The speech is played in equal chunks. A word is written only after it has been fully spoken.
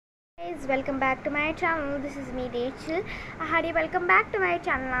Guys, welcome back to my channel. This is me, Rachel. Hardy, welcome back to my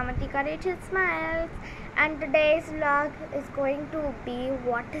channel, Avanthika Rachel Smiles. And today's vlog is going to be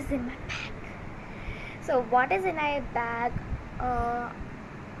what is in my bag. So, what is in my bag?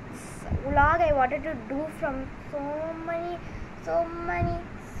 This vlog I wanted to do from so many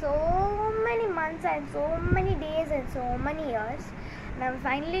months and so many days and so many years. And I'm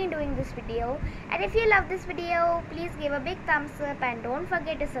finally doing this video. And if you love this video, please give a big thumbs up and don't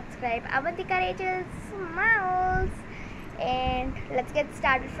forget to subscribe. Avanthika Rachel Smiles. And let's get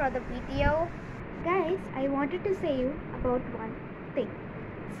started for the video. Guys, I wanted to say you about one thing.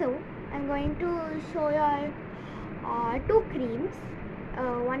 So I'm going to show you two creams.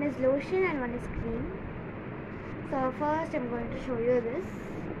 One is lotion and one is cream. So first I'm going to show you this.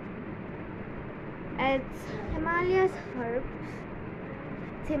 It's Himalaya's Herbs.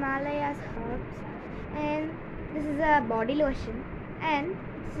 And this is a body lotion, and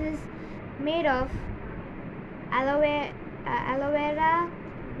this is made of aloe vera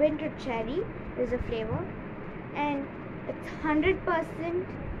winter cherry is a flavor, and it's 100%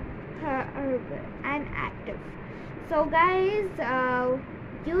 herbal and active. So guys,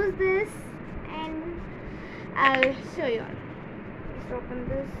 use this and I'll show you. Just open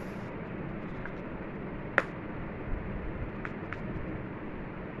this.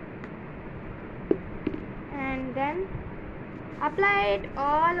 And then apply it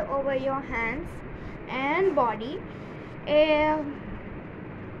all over your hands and body. And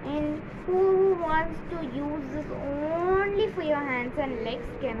who wants to use this only for your hands and legs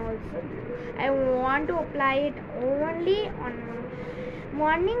can also do. I want to apply it only on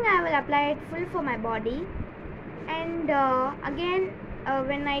morning. I will apply it full for my body, and again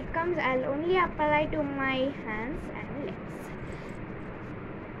when night comes I'll only apply to my hands and legs.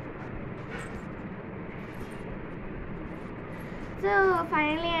 So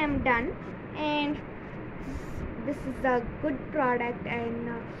finally I am done, and this is a good product and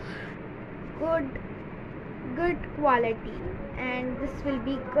good quality, and this will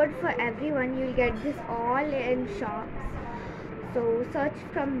be good for everyone. You'll get this all in shops, so search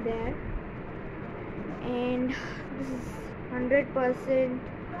from there. And this is 100%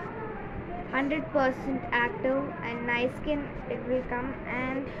 active and nice skin it will come,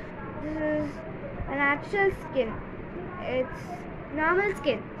 and this is a natural skin. It's normal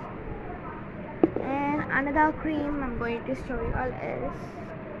skin. And another cream I'm going to show you all is,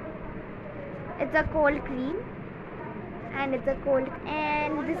 it's a cold cream, and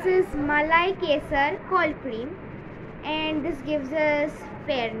this is Malai-Kesar cold cream, and this gives us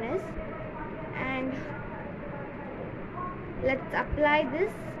fairness. And let's apply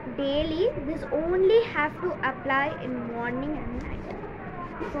this daily. This only have to apply in morning and night.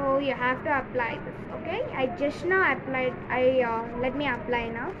 So you have to apply this, okay? I just now applied. Let me apply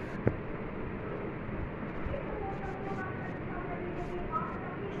now.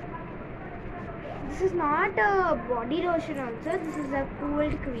 This is not a body lotion also. This is a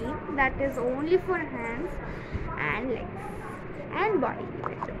cold cream that is only for hands and legs and body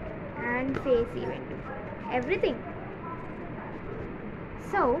even, and face even, everything.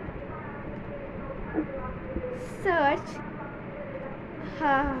 So search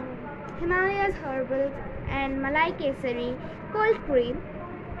Himalaya's Herbals and Malai-Kesari cold cream,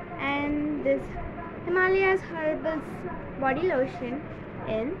 and this Himalaya's Herbals body lotion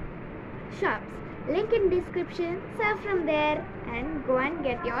in shops. Link in description. Surf from there and go and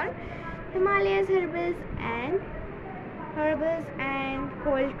get your Himalaya's Herbals and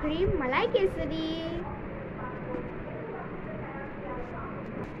cold cream Malai-Kesari.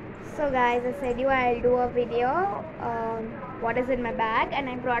 So guys, I said I'll do a video what is in my bag, and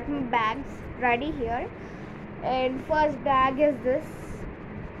I brought my bags ready here. And first bag is this.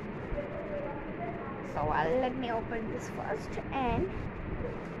 So let me open this first, and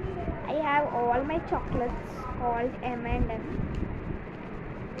I have all my chocolates called M&M.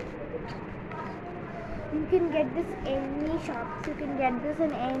 You can get this any shops. You can get this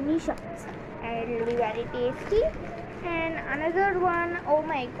in any shops, and it will be very tasty. And another one, oh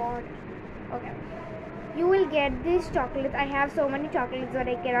my god, okay, you will get these chocolates. I have so many chocolates that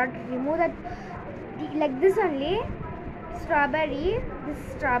I cannot remove that, like this only, strawberry, this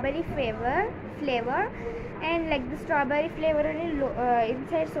strawberry flavor, and like the strawberry flavor only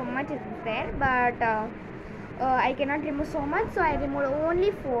inside so much is there, but I cannot remove so much, so I removed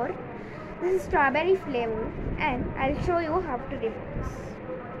only 4. This is strawberry flavor, and I'll show you how to remove this.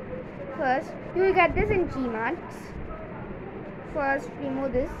 First, you will get this in G-Marts. First,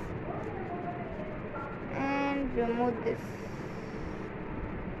 remove this and remove this,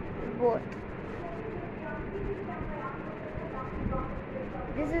 both.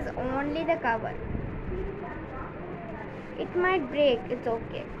 This is only the cover. It might break, it's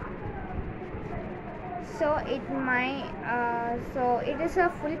okay. So it is a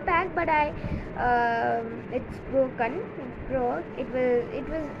full pack, but it's broken. It broke.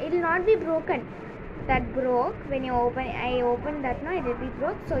 It'll not be broken. That broke when you open. I opened that now. It will be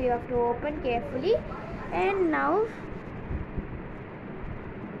broke. So you have to open carefully. And now.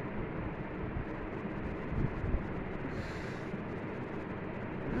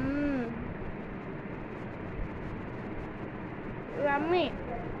 Yummy.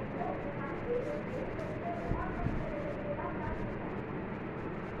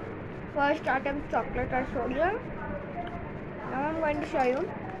 First attempt chocolate I showed you. Now I'm going to show you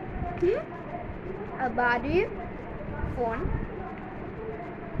a body phone.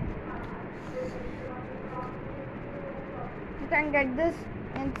 You can get this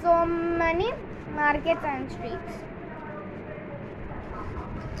in so many markets and streets.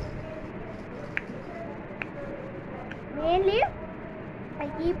 Mainly, I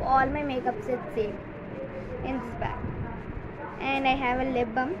keep all my makeup sets safe in this bag. And I have a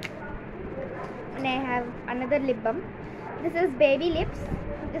lip balm. And I have another lip balm. This is baby lips.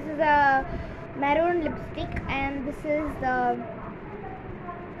 This is a maroon lipstick, and this is the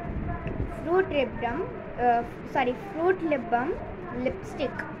fruit lip balm. Fruit lip balm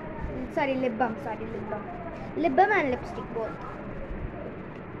lipstick. Lip balm. Lip balm and lipstick both.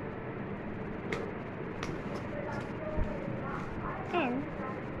 And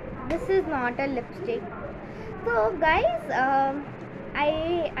this is not a lipstick. So guys,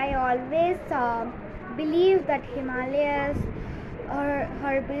 I always believe that Himalayas or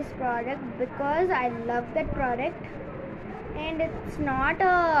Herbals product because I love that product, and it's not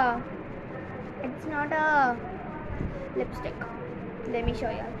a lipstick. Let me show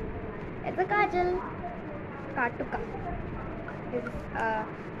you. It's a kajal. Katuka. This is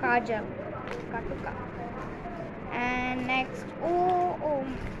kajal. Katuka. And next,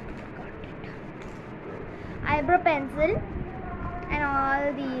 got it. Eyebrow pencil and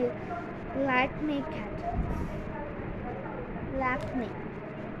all the Lakme candles. Lakme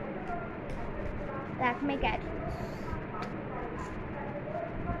candles.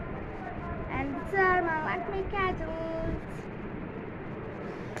 And these are my Lakme candles.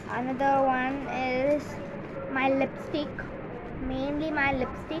 Another one is my lipstick. Mainly my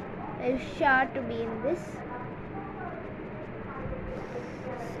lipstick is sure to be in this.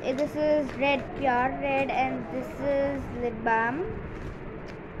 This is red, pure red, and this is lip balm.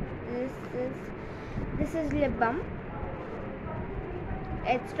 This is lip balm.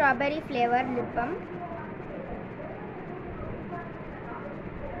 It's strawberry flavor lip balm.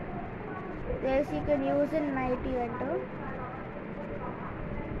 This you can use in night event too.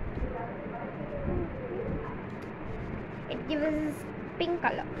 It gives us pink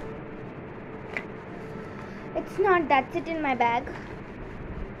color. It's not, that's it in my bag.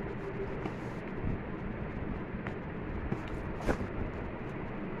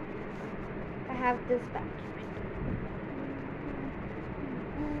 I have this bag.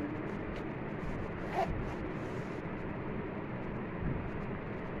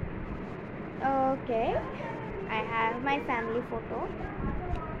 Okay, I have my family photo.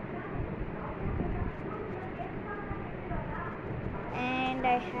 And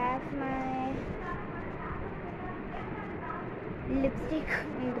I have my lipstick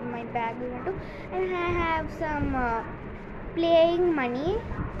in my bag too. And I have some playing money.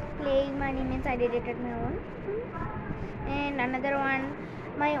 Playing money means I did it at my own. And another one,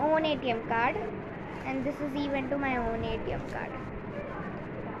 my own ATM card. And this is even to my own ATM card.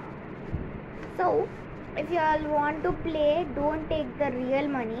 So, if you all want to play, don't take the real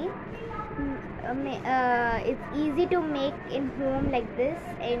money. It's easy to make in home like this,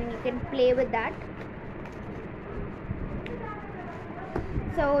 and you can play with that.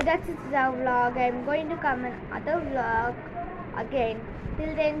 So that's the vlog. I'm going to come another vlog again.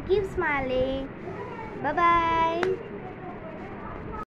 Till then, keep smiling. Bye bye.